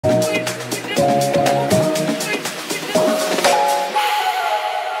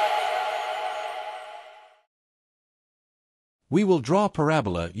We will draw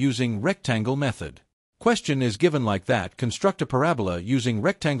parabola using rectangle method. Question is given like that. Construct a parabola using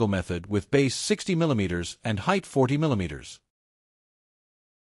rectangle method with base 60 mm and height 40 mm.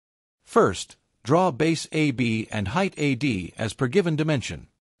 First, draw base AB and height AD as per given dimension,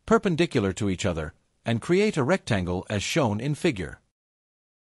 perpendicular to each other, and create a rectangle as shown in figure.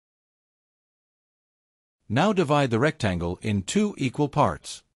 Now divide the rectangle in 2 equal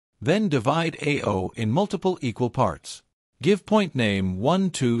parts. Then divide AO in multiple equal parts. Give point name 1,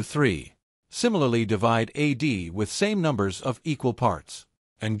 2, 3. Similarly divide AD with same numbers of equal parts,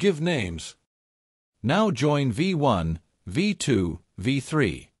 and give names. Now join V1, V2,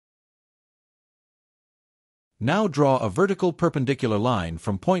 V3. Now draw a vertical perpendicular line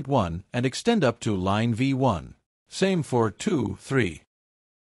from point 1 and extend up to line V1. Same for 2, 3.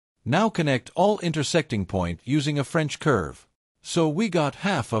 Now connect all intersecting points using a French curve. So we got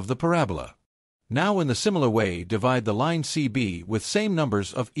half of the parabola. Now in the similar way divide the line CB with same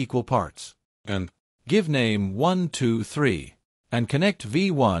numbers of equal parts, and give name 1, 2, 3, and connect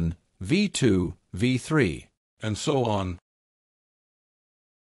V1, V2, V3, and so on.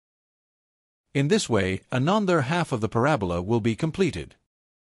 In this way, another half of the parabola will be completed.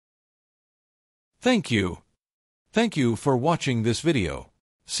 Thank you. Thank you for watching this video.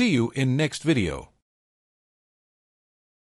 See you in next video.